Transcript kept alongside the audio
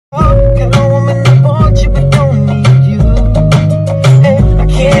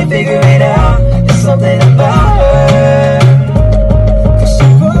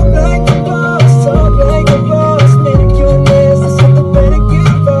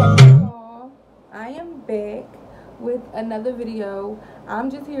another video.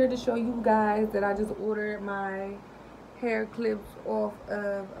 I'm just here to show you guys that I just ordered my hair clips off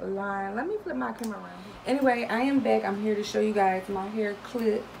of Line. Let me flip my camera around. Anyway, I am back. I'm here to show you guys my hair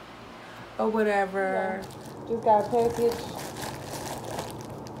clip or whatever. Yeah. Just got a package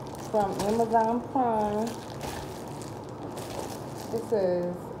from Amazon Prime. It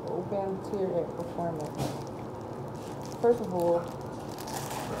says open tier at performance. First of all,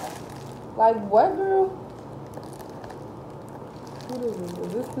 like what, girl? What is it?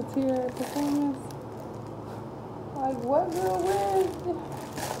 Is this the tier at performance? Like what, girl? Where is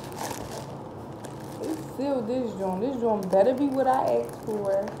it? It's still this joint. This joint better be what I asked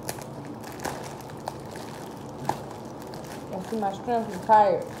for. I see my strength is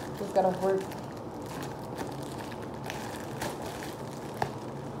tired. Just gotta work.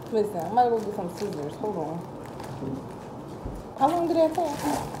 Listen, I'm about to go get some scissors. Hold on. How long did that take?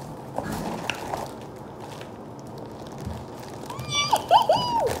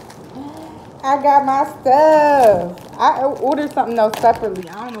 I got my stuff. I ordered something else separately.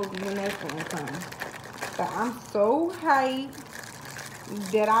 I don't know when that's gonna come. But I'm so hyped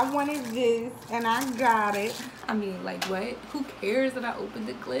that I wanted this and I got it. I mean, like what? Who cares that I opened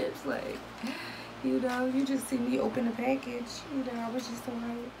the clips? Like, you know, you just see me open the package. You know, I was just so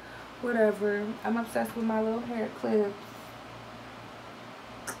hyped. Whatever. I'm obsessed with my little hair clips.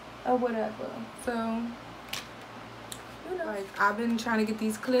 Or whatever. So, you know, like I've been trying to get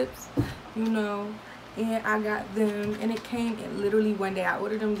these clips, you know, and I got them, and it came in literally one day. I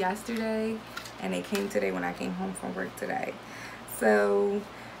ordered them yesterday and they came today when I came home from work today. So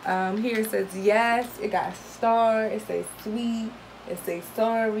here it says yes, it got a star, it says sweet, it says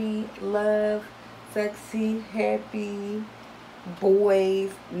sorry, love, sexy, happy,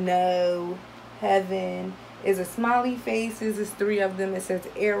 boys, no, heaven. Is a smiley faces. It's 3 of them. It says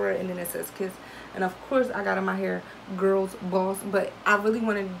error, and then it says kiss. And of course I got in my hair girls boss, but I really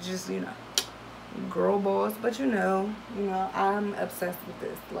wanted to just, you know, girl boss. But you know I'm obsessed with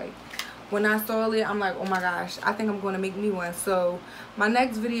this. Like when I saw it, I'm like, oh my gosh, I think I'm going to make me one. So my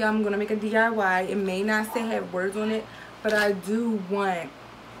next video, I'm going to make a DIY. It may not say have words on it, but I do want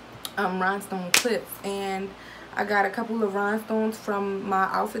rhinestone clips, and I got a couple of rhinestones from my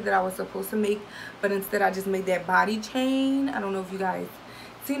outfit that I was supposed to make, but instead I just made that body chain. I don't know if you guys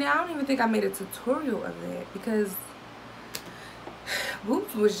seen it. I don't even think I made a tutorial of that because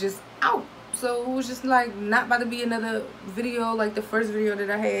Boops was just out. So it was just like not about to be another video like the first video that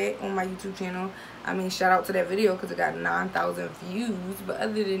I had on my YouTube channel. I mean, shout out to that video because it got 9,000 views. But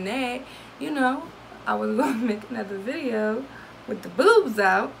other than that, you know, I was going to make another video with the boobs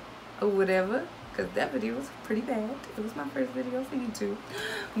out or whatever. Because that video was pretty bad. It was my first video for YouTube.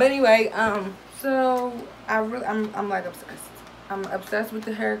 But anyway, so I'm like obsessed. I'm obsessed with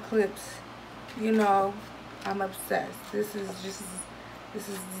the hair clips. You know, I'm obsessed. This is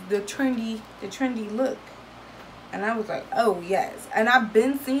the trendy look. And I was like, oh yes. And I've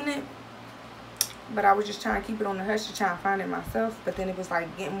been seeing it, but I was just trying to keep it on the hush to try and find it myself. But then it was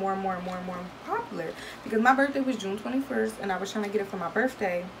like getting more and more popular. Because my birthday was June 21st, and I was trying to get it for my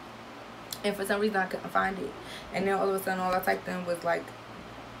birthday. And for some reason I couldn't find it. And then all of a sudden all I typed in was like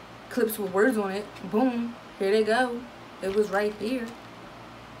clips with words on it. Boom. Here they go. It was right there.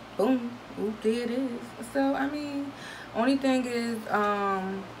 Boom. Oop, there it is. So I mean, only thing is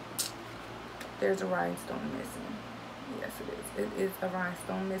there's a rhinestone missing. Yes it is. It is a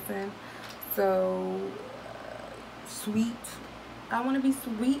rhinestone missing. So sweet. I want to be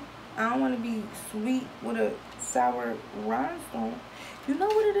sweet. I don't want to be sweet with a sour rhinestone. You know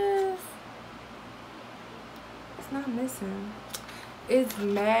what it is? Not missing. It's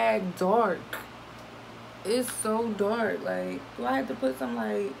mad dark. It's so dark. Like, do I have to put some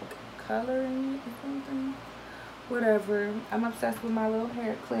like color in it or something? Whatever. I'm obsessed with my little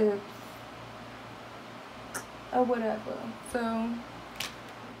hair clips or whatever. So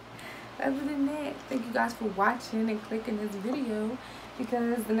other than that, thank you guys for watching and clicking this video,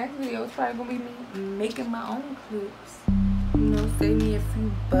 because the next video is probably gonna be me making my own clips. You know, save me a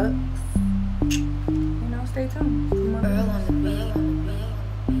few bucks. Stay tuned. Earl on the beat.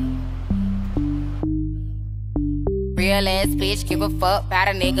 Real ass bitch, give a fuck about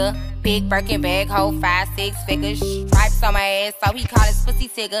a nigga. Big Birkin bag, hold 5-6 figures. Stripes on my ass, so he call his pussy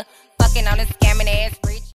tigger. Fucking on a scamming ass rich.